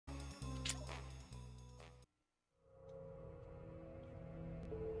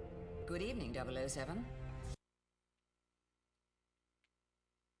Good evening, 007.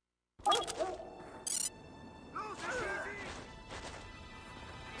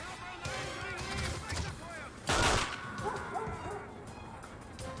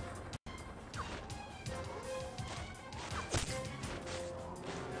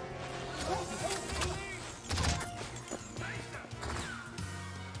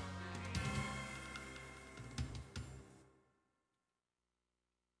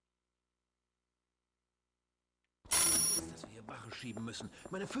 Schieben müssen.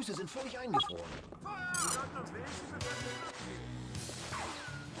 Meine Füße sind völlig eingefroren.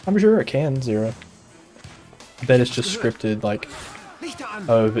 I'm sure it can, Zero. Then it's just scripted, like,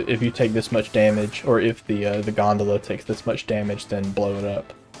 oh, if you take this much damage, or if the gondola takes this much damage, then blow it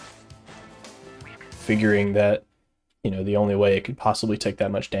up. Figuring that, you know, the only way it could possibly take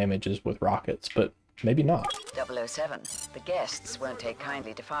that much damage is with rockets, but maybe not. 007. The guests won't take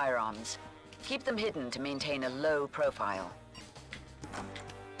kindly to firearms. Keep them hidden to maintain a low profile.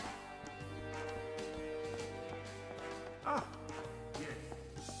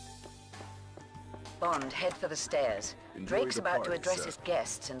 Bond, head for the stairs. Drake's about to address his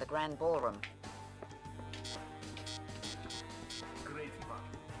guests in the grand ballroom.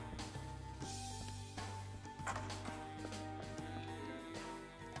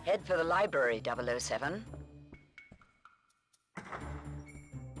 Head for the library, 007.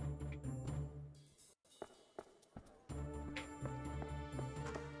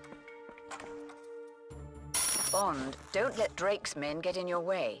 Bond, don't let Drake's men get in your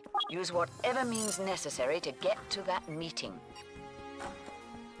way. Use whatever means necessary to get to that meeting.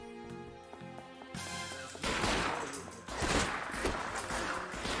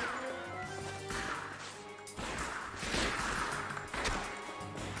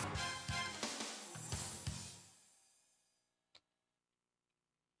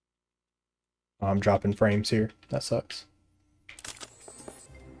 I'm dropping frames here. That sucks.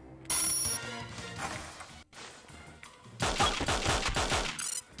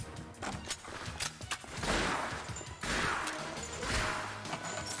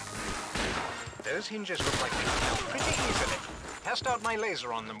 Those hinges look like they come out pretty easily. Test out my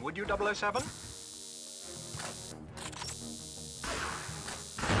laser on them, would you, 007?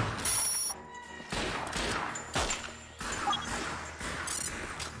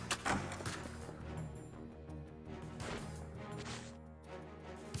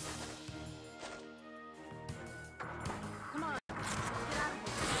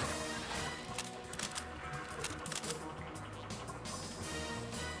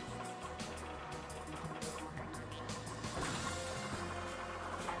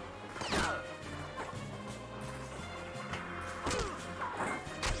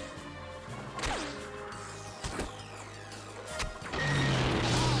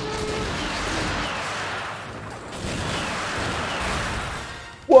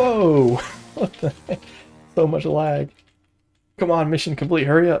 Whoa! What the heck? So much lag. Come on, mission complete,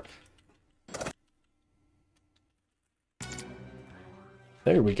 hurry up.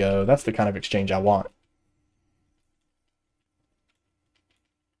 There we go. That's the kind of exchange I want.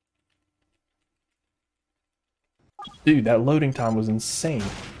 Dude, that loading time was insane.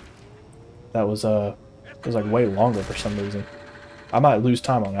 That was it was like way longer for some reason. I might lose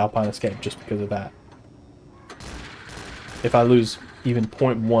time on Alpine Escape just because of that. If I lose even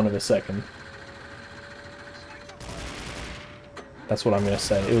 0.1 of a second. That's what I'm gonna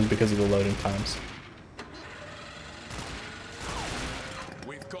say. It was because of the loading times.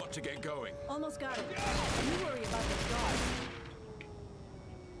 We've got to get going. Almost got it. You worry about the guard.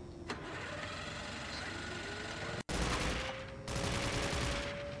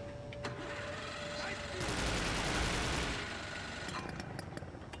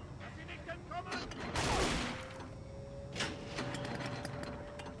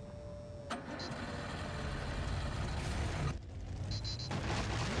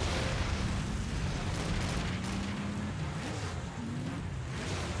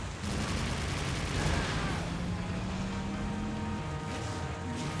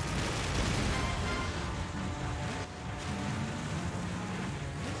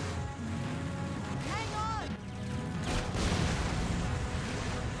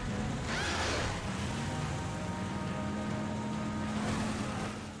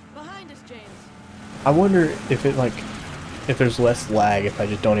 I wonder if it if there's less lag if I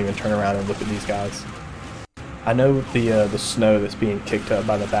just don't even turn around and look at these guys. I know the snow that's being kicked up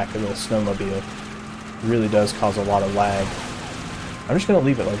by the back of the snowmobile really does cause a lot of lag. I'm just gonna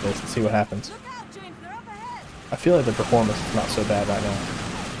leave it like this and see what happens. I feel like the performance is not so bad right now.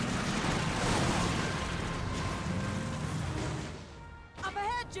 Up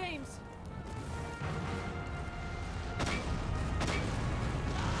ahead, James!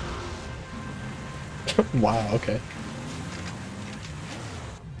 Wow, okay.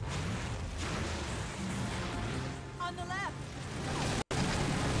 On the left!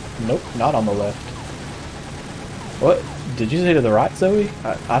 Nope, not on the left. What? Did you say to the right, Zoe?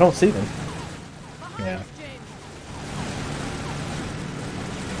 I don't see them. Behind Yeah. us, James!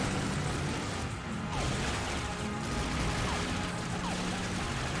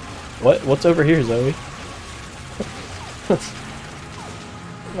 What's over here, Zoe?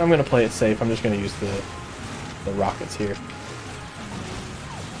 I'm gonna play it safe. I'm just gonna use the rockets here.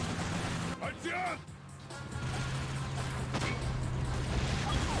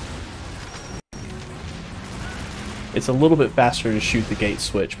 It's a little bit faster to shoot the gate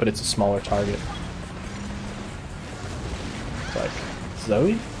switch, but it's a smaller target. It's like,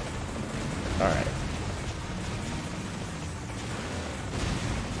 Zoe? Alright.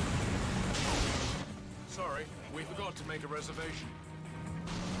 Sorry, we forgot to make a reservation.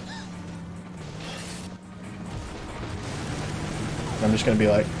 I'm just gonna be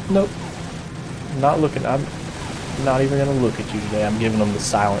like, nope. Not looking. I'm not even gonna look at you today. I'm giving them the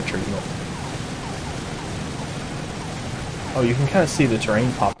silent treatment. Oh, you can kind of see the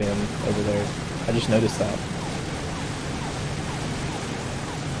terrain pop in over there. I just noticed that.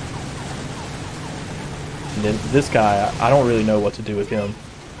 And then this guy, I don't really know what to do with him.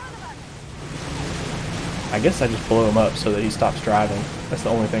 I guess I just blow him up so that he stops driving. That's the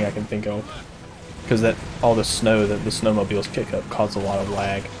only thing I can think of. Because that all the snow that the snowmobiles kick up causes a lot of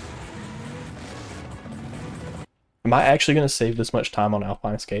lag. Am I actually going to save this much time on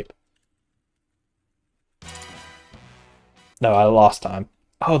Alpine Escape? No, I lost time.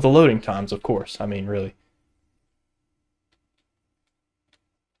 Oh, the loading times, of course. I mean, really.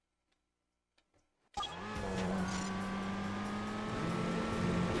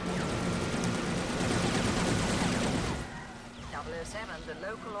 The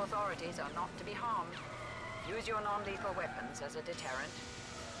local authorities are not to be harmed. Use your non-lethal weapons as a deterrent.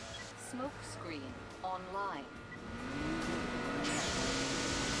 Smoke screen online.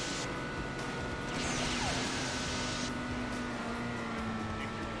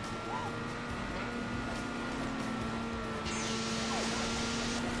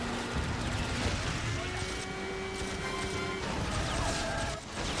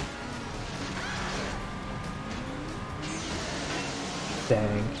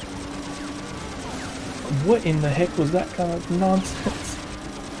 Dang. What in the heck was that kind of nonsense?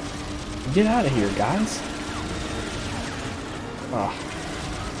 Get out of here, guys. Ah,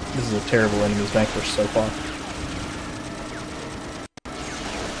 this is a terrible enemy's vanquish so far.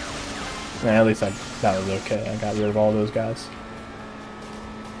 Nah, at least that was okay. I got rid of all those guys.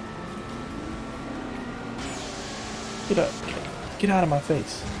 Get up. Get out of my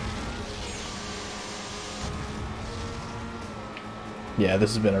face. Yeah,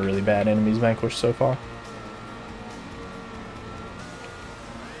 this has been a really bad enemies vanquish so far.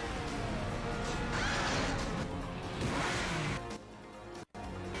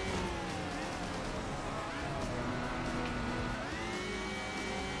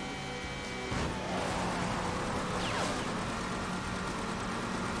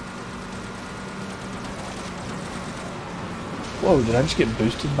 Whoa, did I just get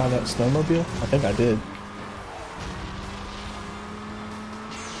boosted by that snowmobile? I think I did.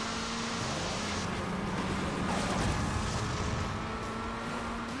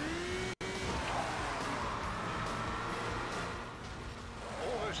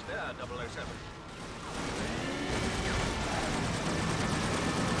 Almost there, 007.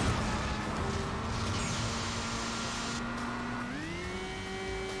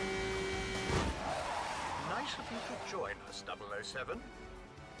 Nice of you to join us, 007.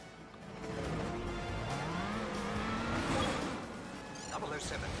 You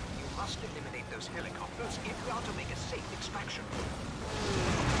must eliminate those helicopters if you are to make a safe extraction.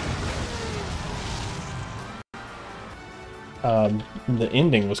 The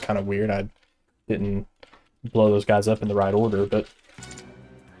ending was kind of weird. I didn't blow those guys up in the right order, but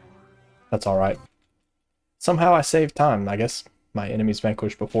that's alright. Somehow I saved time. I guess my enemies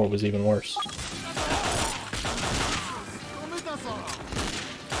vanquished before was even worse.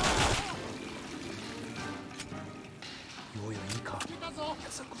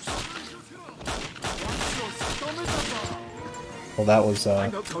 Well, that was,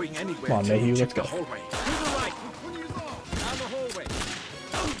 I'm not going anywhere. come on, Mayhew, let's go. Hallway. To the right. Down the hallway.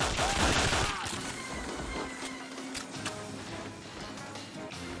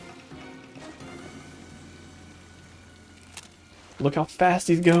 Look how fast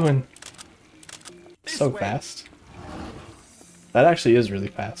he's going. So way. fast. That actually is really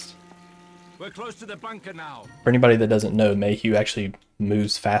fast. We're close to the bunker now. For anybody that doesn't know, Mayhew actually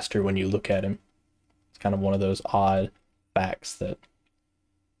moves faster when you look at him. It's kind of one of those odd facts that,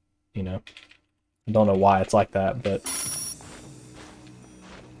 you know, I don't know why it's like that, but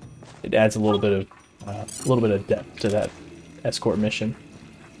it adds a little bit of depth to that escort mission.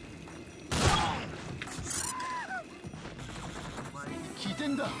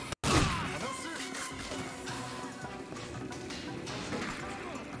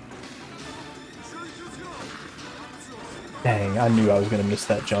 Dang, I knew I was gonna miss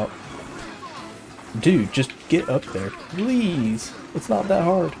that jump. Dude, just get up there, please. It's not that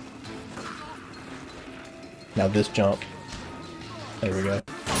hard. Now this jump. There we go.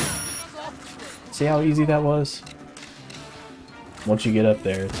 See how easy that was? Once you get up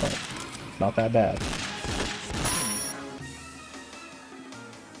there, it's like not that bad.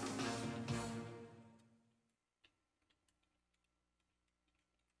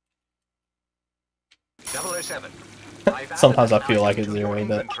 Sometimes I feel like it's zero,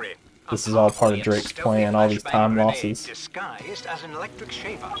 that this is all part of Drake's plan, all these time losses. Disguised as an electric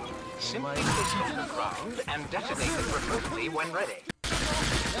shaver. Simply place it on the ground and detonate it remotely when ready.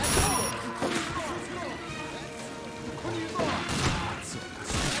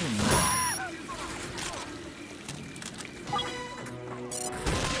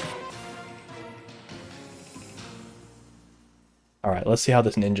 Alright, let's see how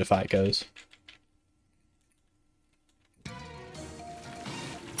this ninja fight goes.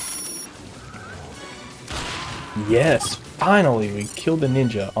 Yes, finally we killed the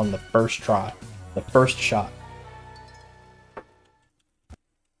ninja on the first try. The first shot.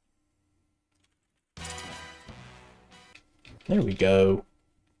 There we go.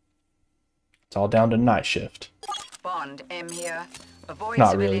 It's all down to night shift. Bond, M here. Avoid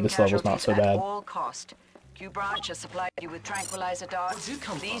Not really, civilian this level's not casualties so at bad. all cost. Q branch has supplied you with tranquilizer darts.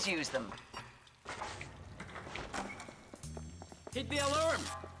 Please use them. Hit the alarm!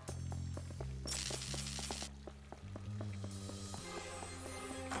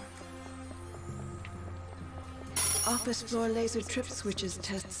 Office floor laser trip switches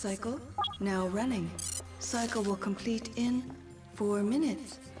test cycle now running. Cycle will complete in 4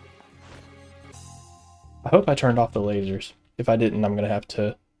 minutes. I hope I turned off the lasers. If I didn't, I'm going to have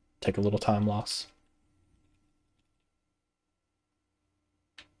to take a little time loss.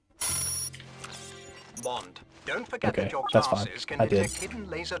 Bond, don't forget Okay, that your that's fine. glasses can I did. detect hidden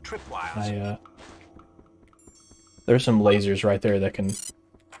laser tripwires. There's some lasers right there that can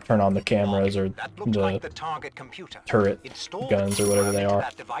turn on the cameras or That looked the like the target computer. turret Install guns or whatever they into are.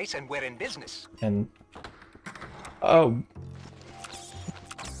 that device and we're in business. And oh,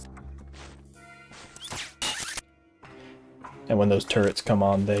 and when those turrets come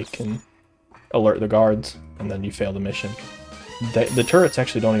on, they can alert the guards, and then you fail the mission. The turrets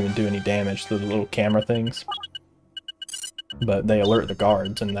actually don't even do any damage to the little camera things, but they alert the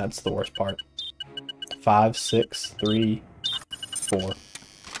guards, and that's the worst part. 5, 6, 3, 4.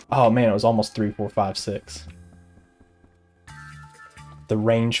 Oh man, it was almost 3, 4, 5, 6. The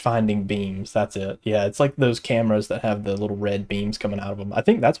range-finding beams, that's it. Yeah, it's like those cameras that have the little red beams coming out of them. I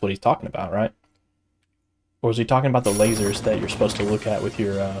think that's what he's talking about, right? Or was he talking about the lasers that you're supposed to look at with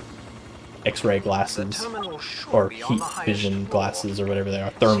your X-ray glasses? Or heat vision glasses, or whatever they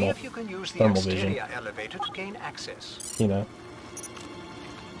are. Thermal vision. Elevator to gain access. You know.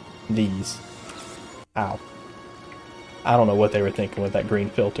 These. Ow. I don't know what they were thinking with that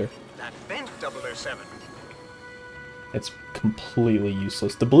green filter. That vent 007. It's completely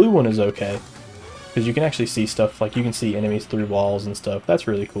useless. The blue one is okay, because you can actually see stuff, like you can see enemies through walls and stuff. That's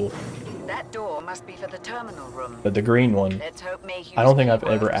really cool. That door must be for the terminal room. But the green one, Let's hope Mayhew's I don't think I've key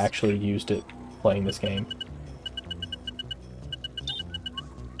ever works. actually used it playing this game.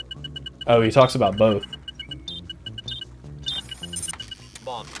 Oh, he talks about both.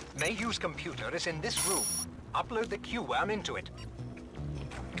 Bond, Mayhew's computer is in this room. Upload the Q-worm into it.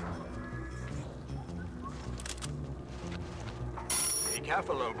 Be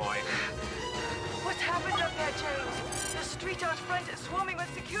careful, old boy. What's happened up there, James? The street out front is swarming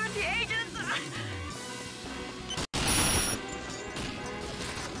with security agents.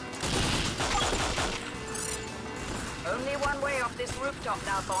 Only one way off this rooftop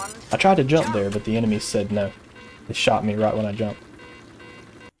now, Bond. I tried to jump there, but the enemies said no. They shot me right when I jumped.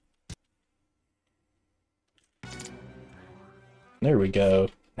 There we go.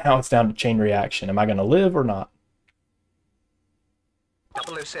 Now it's down to chain reaction. Am I going to live or not?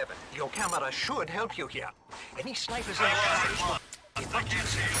 007, your camera should help you here. Any snipers in the skies? If I can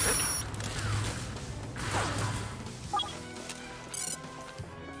say it.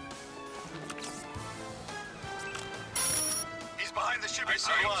 behind the shipping.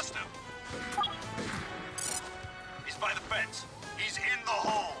 I lost him. He's by the fence. He's in the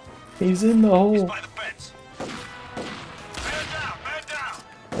hole. He's in the hole. He's by the fence. Man down, man down.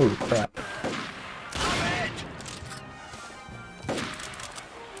 Oh crap. I'm hit.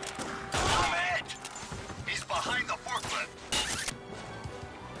 I'm hit. He's behind the forklift.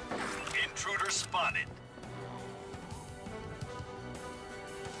 Intruder spotted.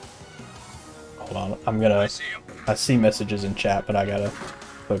 Hold on, I'm gonna... I see him. I see messages in chat, but I gotta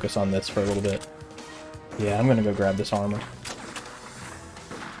focus on this for a little bit. Yeah, I'm gonna go grab this armor.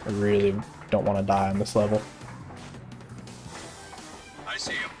 I really don't want to die on this level. I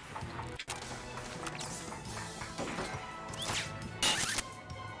see him.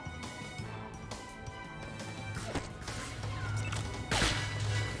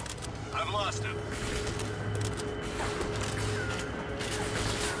 I've lost him.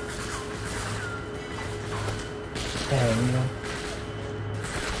 Dang, man.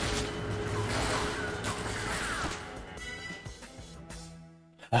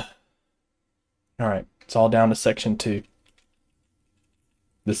 Alright, it's all down to section 2.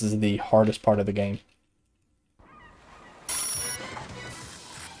 This is the hardest part of the game.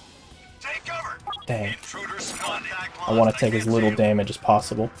 Take cover. Dang. Intruder spotted. I want to take as little damage as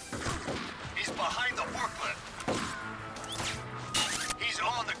possible. He's behind the forklift. He's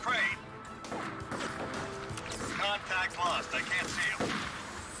on the crane. Contact lost. I can't see him.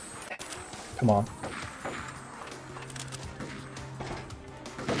 Come on.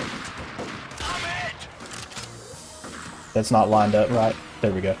 I'm hit. That's not lined up right.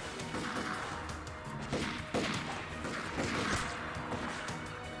 There we go.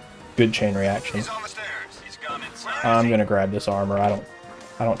 Good chain reaction. He's on the stairs. He's gone inside. I'm gonna grab this armor. I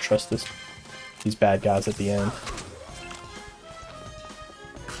don't trust these bad guys at the end.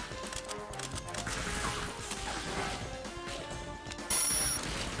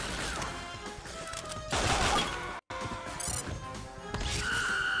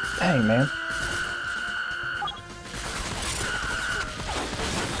 Dang, man.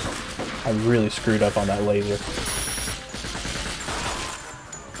 I really screwed up on that laser.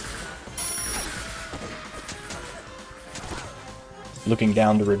 Looking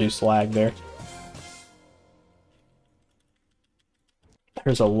down to reduce lag there.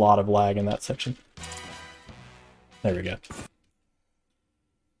 There's a lot of lag in that section. There we go.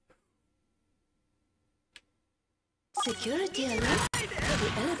 Security alert.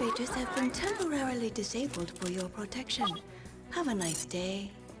 The elevators have been temporarily disabled for your protection. Have a nice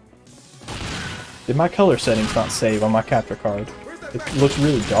day. Did my color settings not save on my capture card? It looks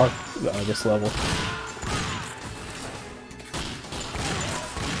really dark, this level.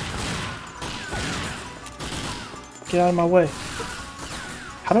 Get out of my way.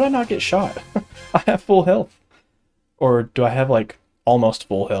 How did I not get shot? I have full health. Or do I have like almost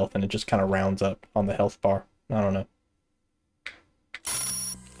full health and it just kind of rounds up on the health bar? I don't know.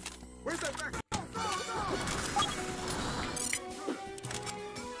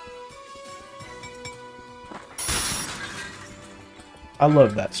 I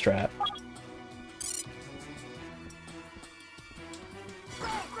love that strat.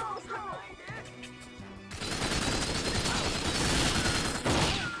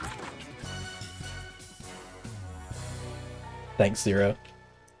 Thanks, Zero.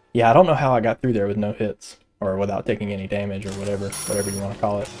 Yeah, I don't know how I got through there with no hits, or without taking any damage, or whatever you want to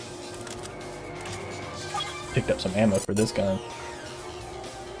call it. Picked up some ammo for this gun.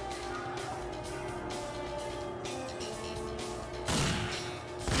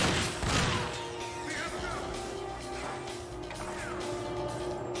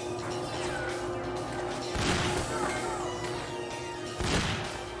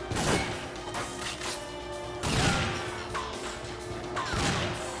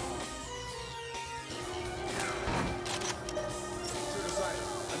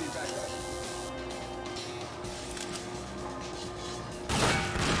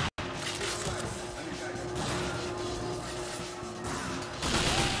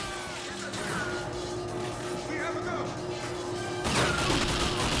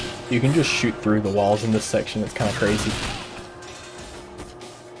 You can just shoot through the walls in this section, it's kind of crazy.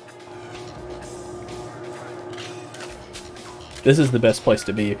 This is the best place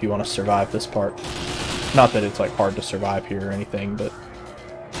to be if you want to survive this part. Not that it's like hard to survive here or anything, but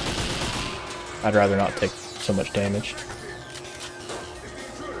I'd rather not take so much damage.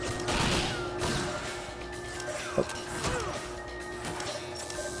 Oh.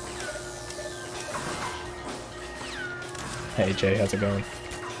 Hey Jay, how's it going?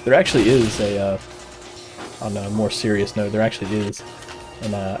 There actually is a, on a more serious note, there actually is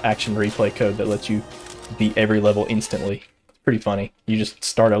an action replay code that lets you beat every level instantly. It's pretty funny. You just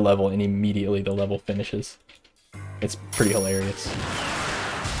start a level and immediately the level finishes. It's pretty hilarious.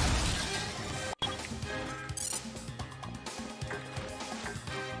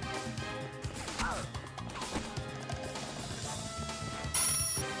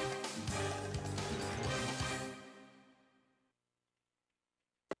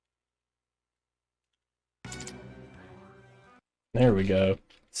 There we go.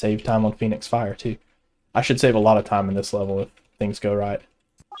 Save time on Phoenix Fire, too. I should save a lot of time in this level if things go right.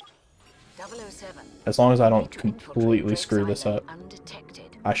 007. As long as I don't completely screw this up,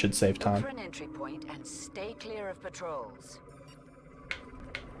 Undetected. I should save Look time. for an entry point and stay clear of patrols.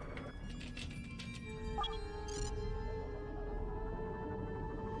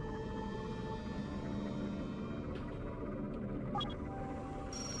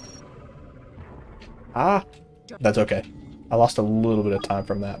 Ah! That's okay. I lost a little bit of time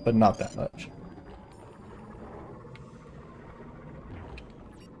from that, but not that much.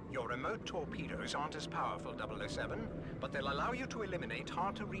 Your remote torpedoes aren't as powerful, 007, but they'll allow you to eliminate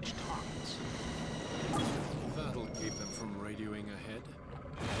hard-to-reach targets. That'll keep them from radioing ahead.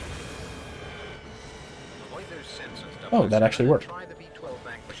 Avoid those sensors, Oh, that actually worked. Try the B-12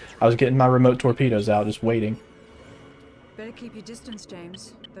 vanquishers. I was getting my remote torpedoes out, just waiting. Better keep your distance,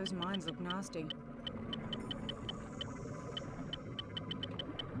 James. Those mines look nasty.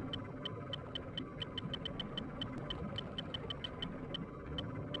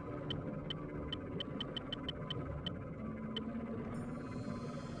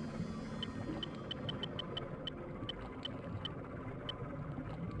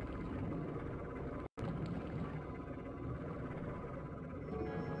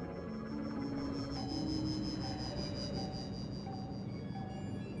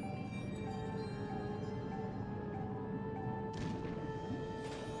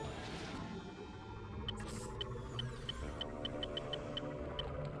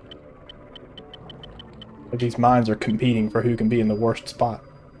 But these mines are competing for who can be in the worst spot.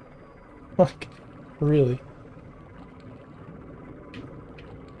 Like, really?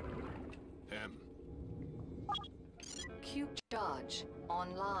 M. Q charge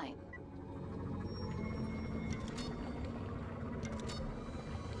online.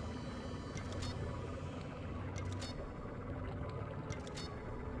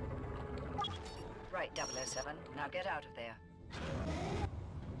 Right, 007. Now get out of there.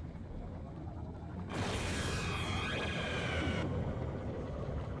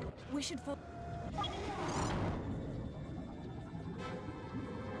 We should fall.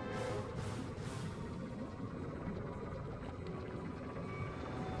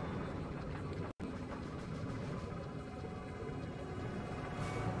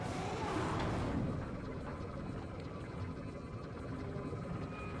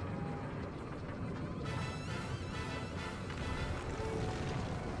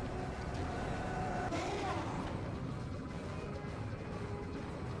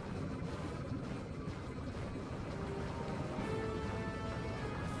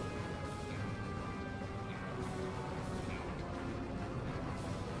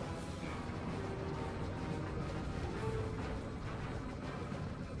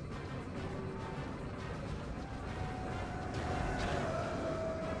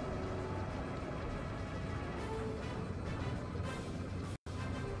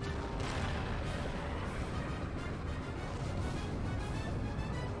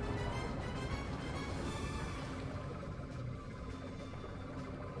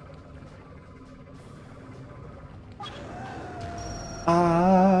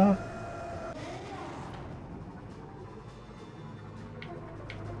 Ah.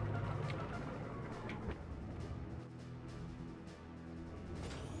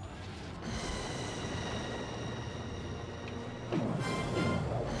 We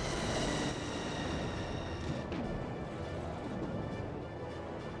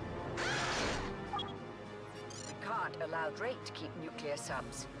can't allow Drake to keep nuclear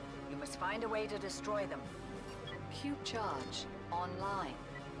subs. You must find a way to destroy them. Q charge online.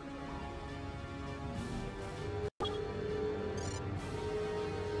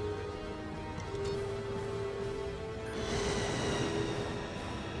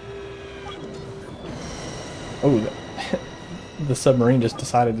 Oh, the submarine just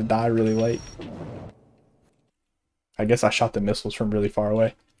decided to die really late. I guess I shot the missiles from really far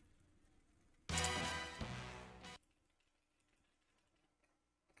away.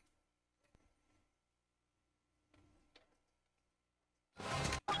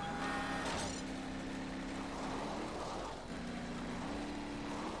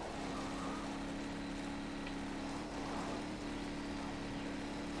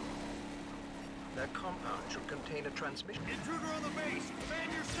 That compound should contain a transmission. Intruder on the base! Man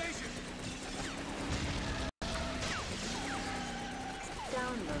your station!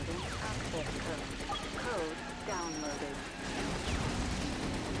 Downloading access code. Code downloaded.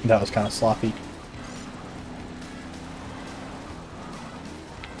 That was kind of sloppy.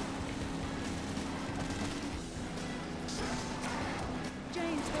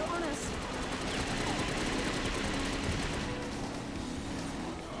 James, they're on us.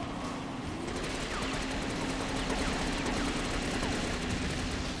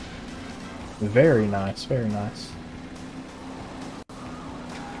 Very nice, very nice.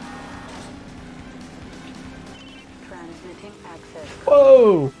 Transmitting access.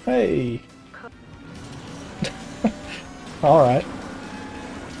 Whoa! Hey! Alright.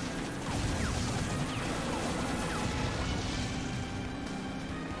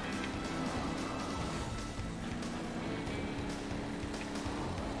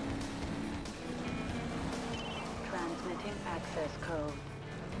 Transmitting access code.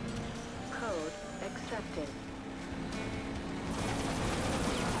 Code accepted.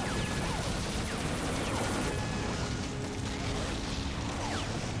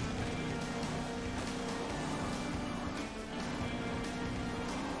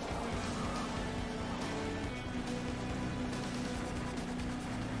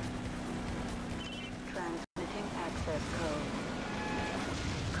 Transmitting access code.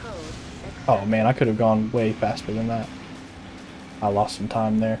 Code accepted. Oh man, I could have gone way faster than that. I lost some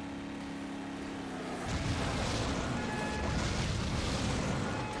time there.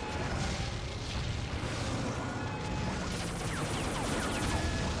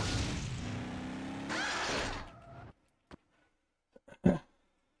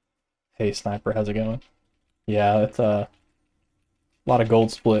 Hey Sniper, how's it going? Yeah, it's a lot of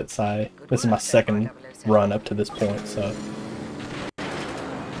gold splits. This is my second run up to this point, so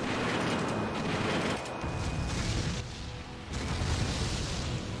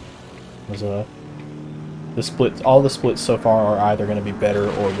there's the splits. All the splits so far are either going to be better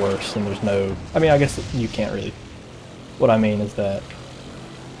or worse, and there's no. I mean, I guess you can't really. What I mean is that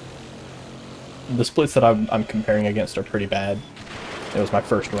the splits that I'm comparing against are pretty bad. It was my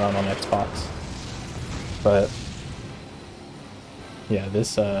first run on Xbox, but yeah,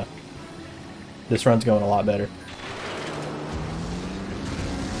 this run's going a lot better.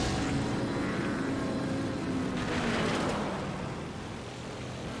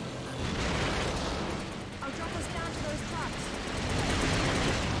 I'll drop us down to those tracks.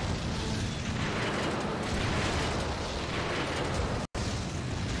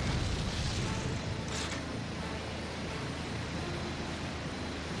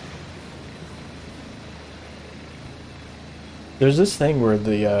 There's this thing where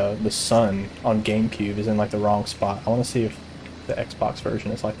the sun on GameCube is in like the wrong spot. I want to see if the Xbox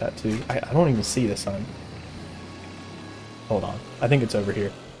version is like that too. I don't even see the sun. Hold on. I think it's over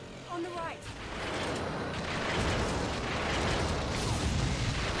here. On the right.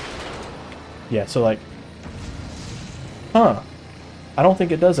 Yeah, so like... Huh. I don't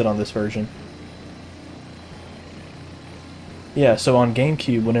think it does it on this version. Yeah, so on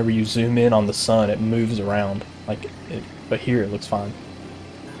GameCube, whenever you zoom in on the sun, it moves around. Like, but here it looks fine.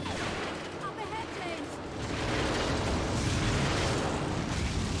 Up ahead, James.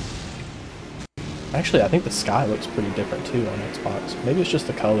 Actually, I think the sky looks pretty different too on Xbox. Maybe it's just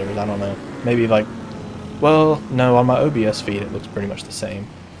the colors, I don't know. Maybe like... Well, no, on my OBS feed it looks pretty much the same.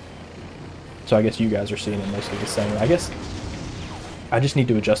 So I guess you guys are seeing it mostly the same. I guess I just need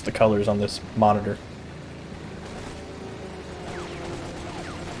to adjust the colors on this monitor.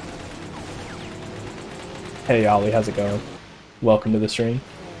 Hey Ollie, how's it going? Welcome to the stream.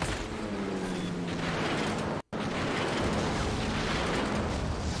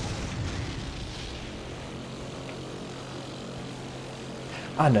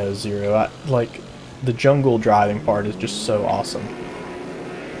 I know, Zero. Like, the jungle driving part is just so awesome.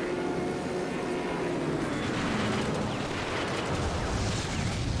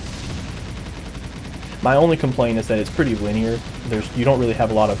 My only complaint is that it's pretty linear. You don't really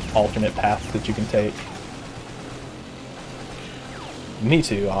have a lot of alternate paths that you can take. Me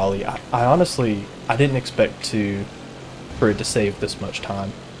too, Ollie. I honestly, I didn't expect for it to save this much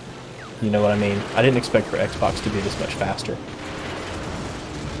time. You know what I mean? I didn't expect for Xbox to be this much faster.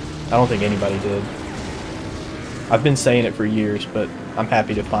 I don't think anybody did. I've been saying it for years, but I'm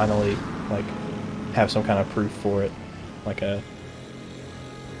happy to finally, like, have some kind of proof for it. Like a,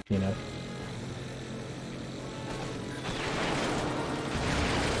 you know.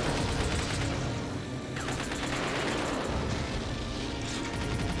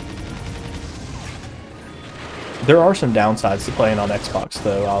 There are some downsides to playing on Xbox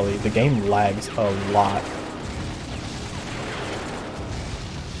though, Ollie. The game lags a lot.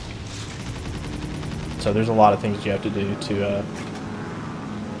 So there's a lot of things you have to do to,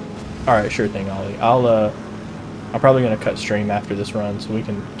 Alright, sure thing, Ollie. I'm probably gonna cut stream after this run so we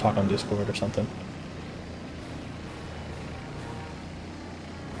can talk on Discord or something.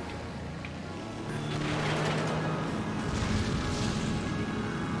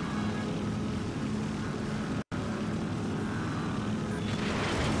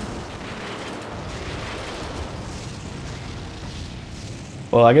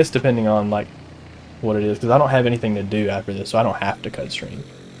 Well, I guess depending on, like, what it is, because I don't have anything to do after this, so I don't have to cut stream,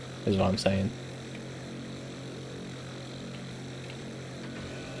 is what I'm saying.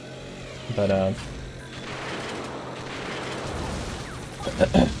 But,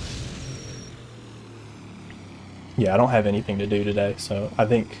 yeah, I don't have anything to do today, so I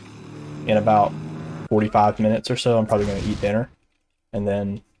think in about 45 minutes or so, I'm probably going to eat dinner, and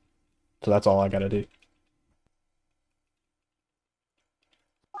then, so that's all I got to do.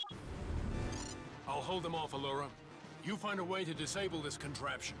 Hold them off, Allura. You find a way to disable this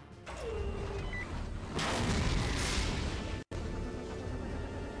contraption.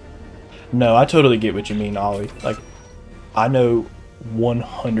 No, I totally get what you mean, Ollie. Like, I know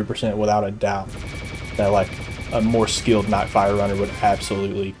 100% without a doubt that, like, a more skilled Nightfire runner would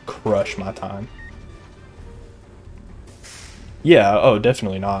absolutely crush my time. Yeah, oh,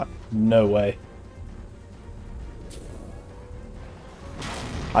 definitely not. No way.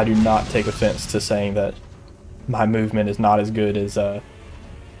 I do not take offense to saying that my movement is not as good as the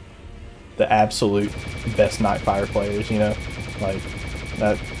absolute best Nightfire players, you know? Like,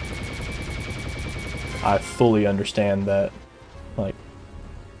 that... I fully understand that, like,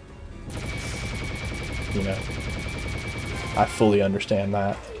 you know, I fully understand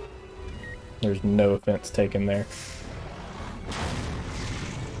that. There's no offense taken there.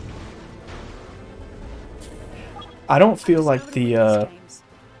 I don't feel like the,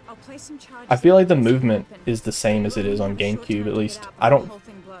 I feel like the movement is the same as it is on GameCube, at least. I don't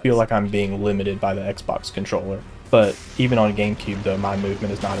feel like I'm being limited by the Xbox controller. But even on GameCube, though, my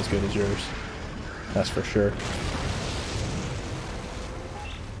movement is not as good as yours. That's for sure.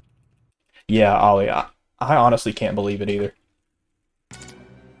 Yeah, Ollie, I honestly can't believe it either.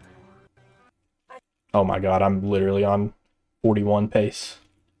 Oh my god, I'm literally on 41 pace.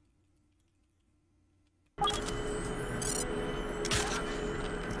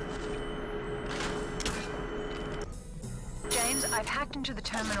 James, I've hacked into the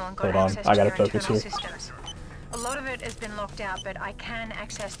terminal and got Hold on, access I to gotta your focus internal here. systems. A lot of it has been locked out, but I can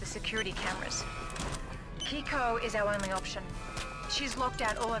access the security cameras. Kiko is our only option. She's locked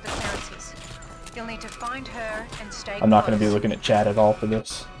out all other clearances. You'll need to find her and stay I'm not going to be close. looking at chat at all for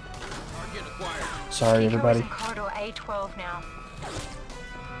this. Sorry, everybody. Kiko is in corridor A12 now.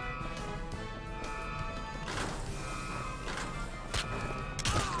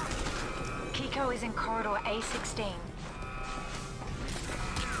 Kiko is in corridor A16.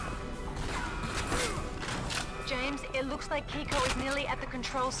 James, it looks like Kiko is nearly at the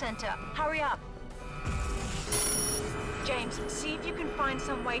control center. Hurry up! James, see if you can find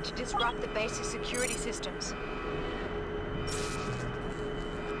some way to disrupt the base's security systems.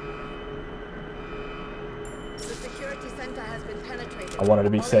 The security center has been penetrated. I wanted to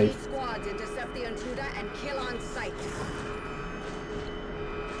be All safe. elite squads intercept the intruder and kill on sight.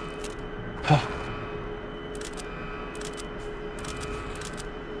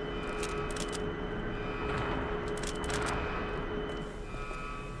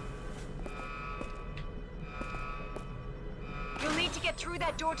 You'll need to get through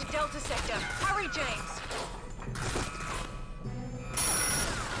that door to Delta Sector. Hurry, James!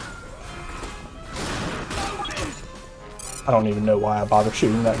 I don't even know why I bother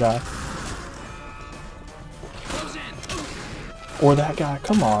shooting that guy. Or that guy.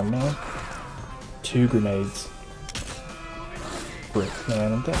 Come on, man. 2 grenades. Brick,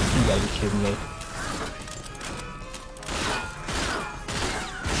 man. You gotta be kidding me.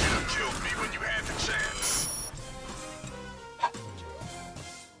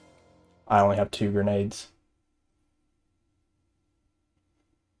 I only have 2 grenades.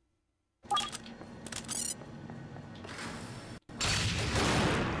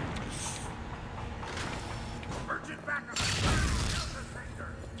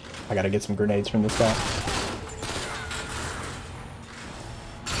 I gotta get some grenades from this guy.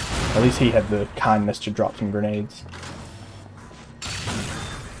 At least he had the kindness to drop some grenades.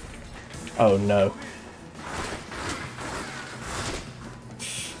 Oh no.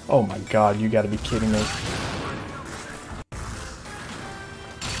 Oh my god, you gotta be kidding me.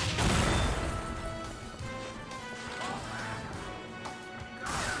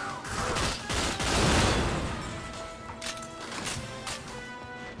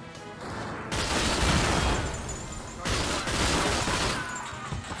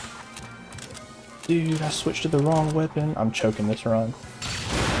 Dude, I switched to the wrong weapon. I'm choking this run.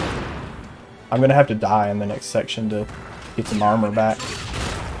 I'm gonna have to die in the next section to get some armor back.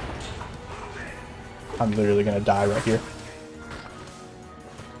 I'm literally gonna die right here.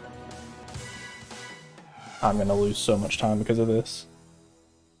 I'm gonna lose so much time because of this.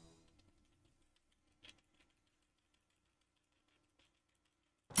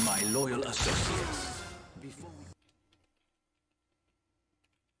 My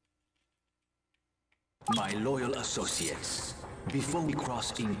loyal associates. Before we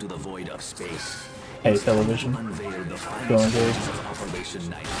cross into the void of space, Hey, television. unveil the final Going good. stages of Operation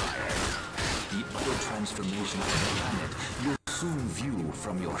Nightfire. The utter transformation of the planet you'll soon view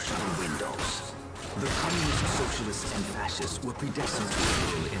from your shuttle windows. The communists, socialists, and fascists were predestined to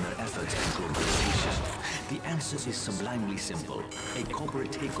fail in their efforts at globalization. The answer is sublimely simple: a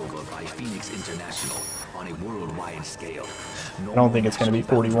corporate takeover by Phoenix International on a worldwide scale. No I don't think it's going to be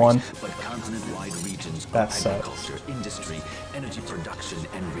 41. but continent-wide regions of That sucks. agriculture, industry, energy production,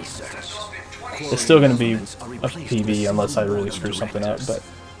 and research. It's still going to be a PV unless I really screw something up, but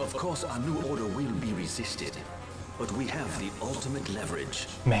Of course, our new order will be resisted, but we have the ultimate leverage.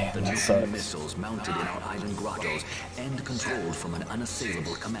 man, The that nuclear sucks. missiles mounted in our island grottos and controlled from an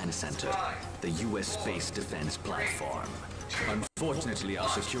unassailable command center, the U.S. Space Defense Platform. Unfortunately, our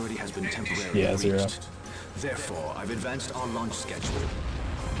security has been temporarily Yeah, zero. breached. Therefore, I've advanced our launch schedule.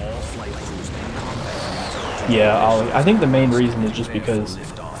 All flight crews and combat units. Yeah, Ollie. I think the main reason is just because,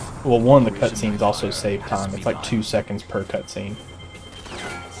 well, one, the cutscenes also save time. It's like 2 seconds per cutscene.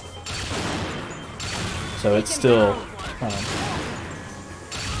 So it's still,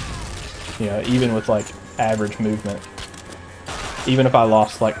 you know, even with like average movement, even if I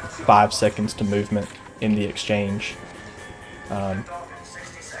lost like 5 seconds to movement in the exchange,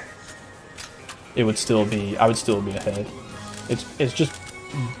 it would still be, I would still be ahead. It's just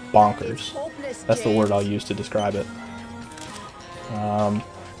bonkers. That's the word I'll use to describe it.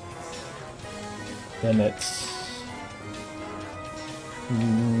 Then it's,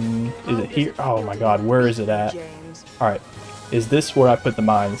 is it here? Oh my god, where is it at? Alright, is this where I put the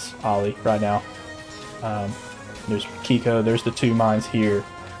mines, Ollie, right now? There's Kiko, there's the 2 mines here.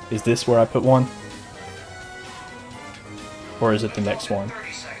 Is this where I put one? Or is it the next one?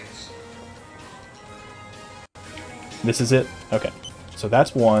 This is it? Okay. So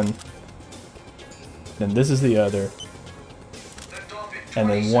that's one. Then this is the other. And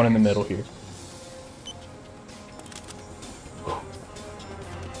then one in the middle here.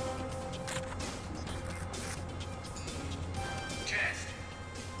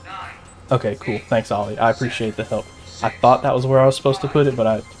 Okay, cool. Thanks, Ollie. I appreciate the help. I thought that was where I was supposed to put it, but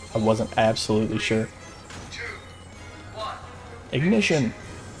I wasn't absolutely sure. Ignition!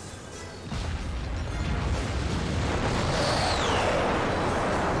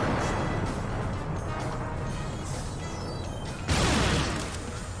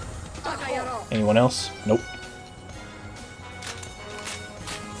 Anyone else? Nope.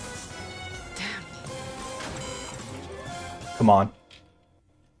 Come on.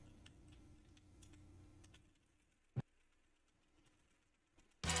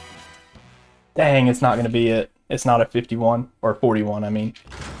 Dang, it's not going to be it. It's not a 51, or 41, I mean.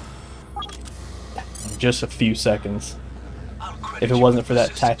 Just a few seconds. If it wasn't for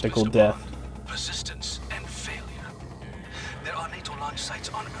that tactical death. Persistence and failure. There are NATO launch sites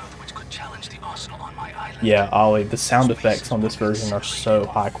on Earth which could challenge the arsenal on my island. Yeah, Ollie, the sound effects on this version are so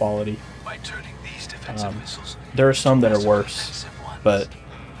high quality. By turning these defensive missiles, There are some that are worse, but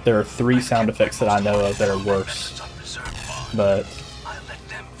there are 3 sound effects that I know of that are worse. But I'll let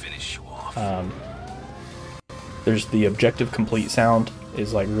them finish you off. there's the objective complete sound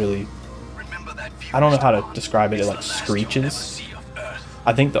is like really, I don't know how to describe it, it like screeches.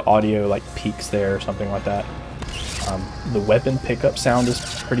 I think the audio like peaks there or something like that. The weapon pickup sound is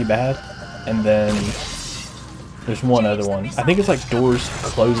pretty bad, and then there's one other one. I think it's like doors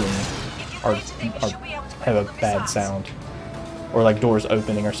closing are have a bad sound, or like doors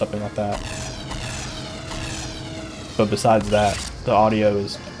opening or something like that. But besides that, the audio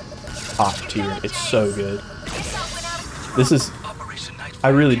is top tier. It's so good. This is, I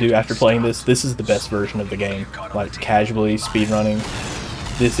really do, after playing this is the best version of the game. Like, casually, speedrunning,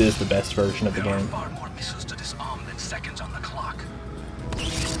 this is the best version of the game.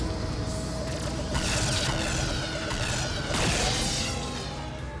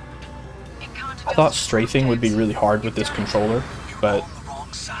 I thought strafing would be really hard with this controller, but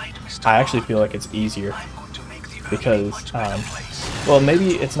I actually feel like it's easier. Because, well,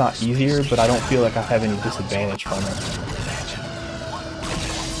 maybe it's not easier, but I don't feel like I have any disadvantage from it.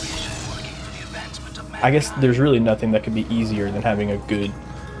 I guess there's really nothing that could be easier than having a good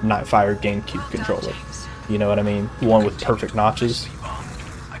Nightfire GameCube controller. You know what I mean? The one with perfect notches.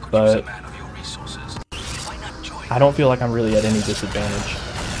 But I don't feel like I'm really at any disadvantage.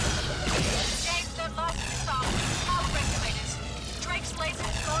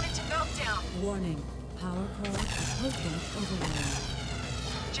 Warning. Power core potent overload.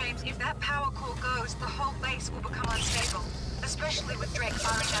 James, if that power core goes, the whole base will become unstable, especially with Drake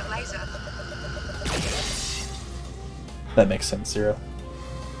firing that laser. That makes sense, Zero.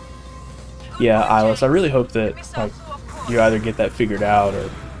 Yeah, Eyeless, I really hope that like you either get that figured out or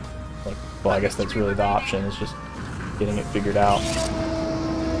like, well, I guess that's really the option, is just getting it figured out.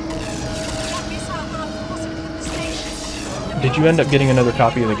 Did you end up getting another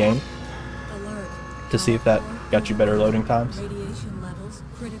copy of the game to see if that got you better loading times? Radiation levels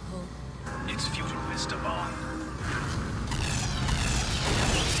critical. It's futile, Mr. Bond.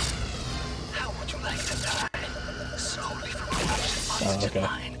 How would you like to die? Slowly from corruption. Oh, okay.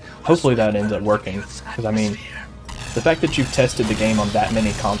 Hopefully that ends up working, because I mean, the fact that you've tested the game on that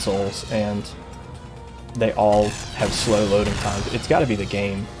many consoles and they all have slow loading times, it's got to be the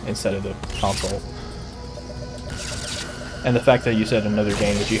game instead of the console. And the fact that you said another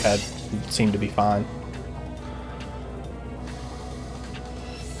game that you had seemed to be fine.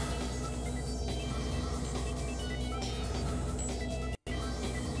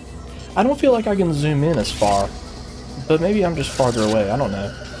 I don't feel like I can zoom in as far, but maybe I'm just farther away, I don't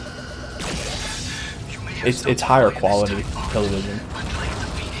know. It's higher quality television.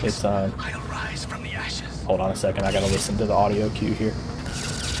 It's hold on a second, I gotta listen to the audio cue here.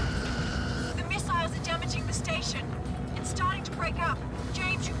 The missiles are damaging the station. It's starting to break up.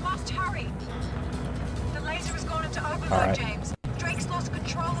 James, you must hurry. The laser has gone into overload, Alright. James. Drake's lost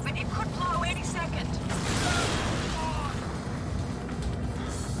control of it. It could blow any second.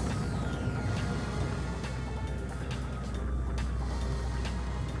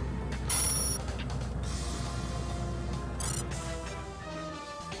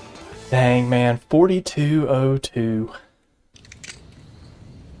 Dang, man, 4202.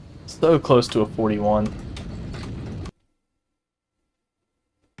 So close to a 41.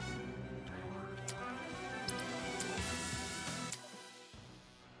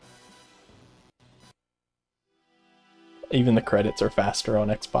 Even the credits are faster on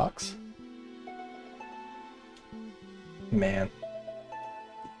Xbox. Man.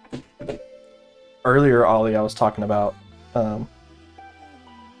 Earlier, Ollie, I was talking about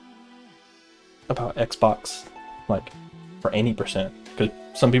Xbox, like, for any percent, because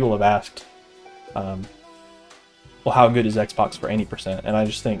some people have asked, well, how good is Xbox for any percent? And I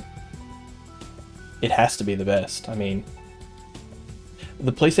just think it has to be the best. I mean,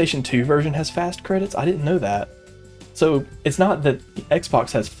 the PlayStation 2 version has fast credits. I didn't know that. So it's not that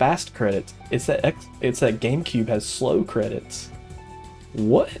Xbox has fast credits, it's that GameCube has slow credits.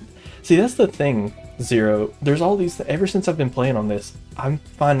 What? See, that's the thing, Zero. There's all these, ever since I've been playing on this, I'm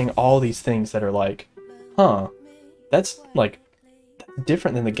finding all these things that are like, huh, that's like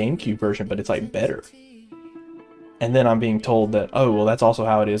different than the GameCube version, but it's like better. And then I'm being told that, oh, well, that's also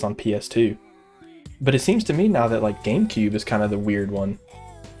how it is on PS2. But it seems to me now that like GameCube is kind of the weird one.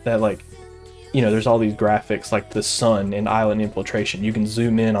 That like, you know, there's all these graphics like the sun in Island Infiltration. You can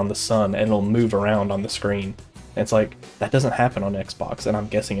zoom in on the sun and it'll move around on the screen. And it's like, that doesn't happen on Xbox, and I'm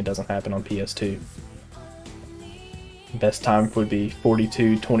guessing it doesn't happen on PS2. Best time would be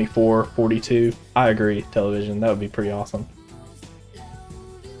 42, 24, 42. I agree, television. That would be pretty awesome.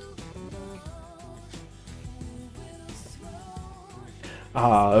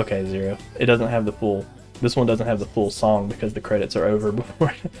 Ah, okay, Zero. It doesn't have the full... This one doesn't have the full song because the credits are over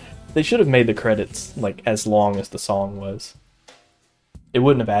before... They should have made the credits, like, as long as the song was. It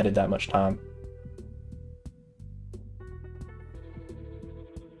wouldn't have added that much time.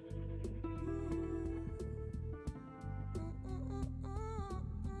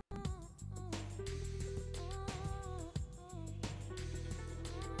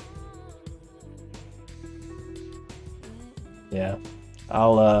 Yeah,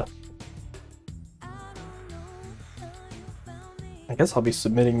 I guess I'll be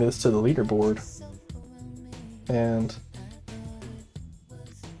submitting this to the leaderboard. And,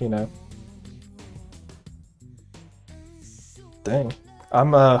 you know. Dang.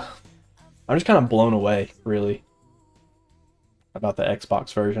 I'm just kind of blown away, really, about the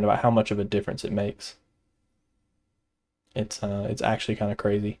Xbox version, about how much of a difference it makes. It's actually kind of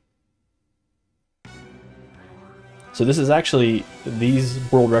crazy. So this is actually, these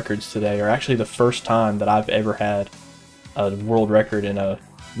world records today are actually the first time that I've ever had a world record in a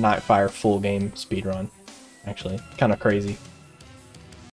Nightfire full game speedrun. Actually, kind of crazy.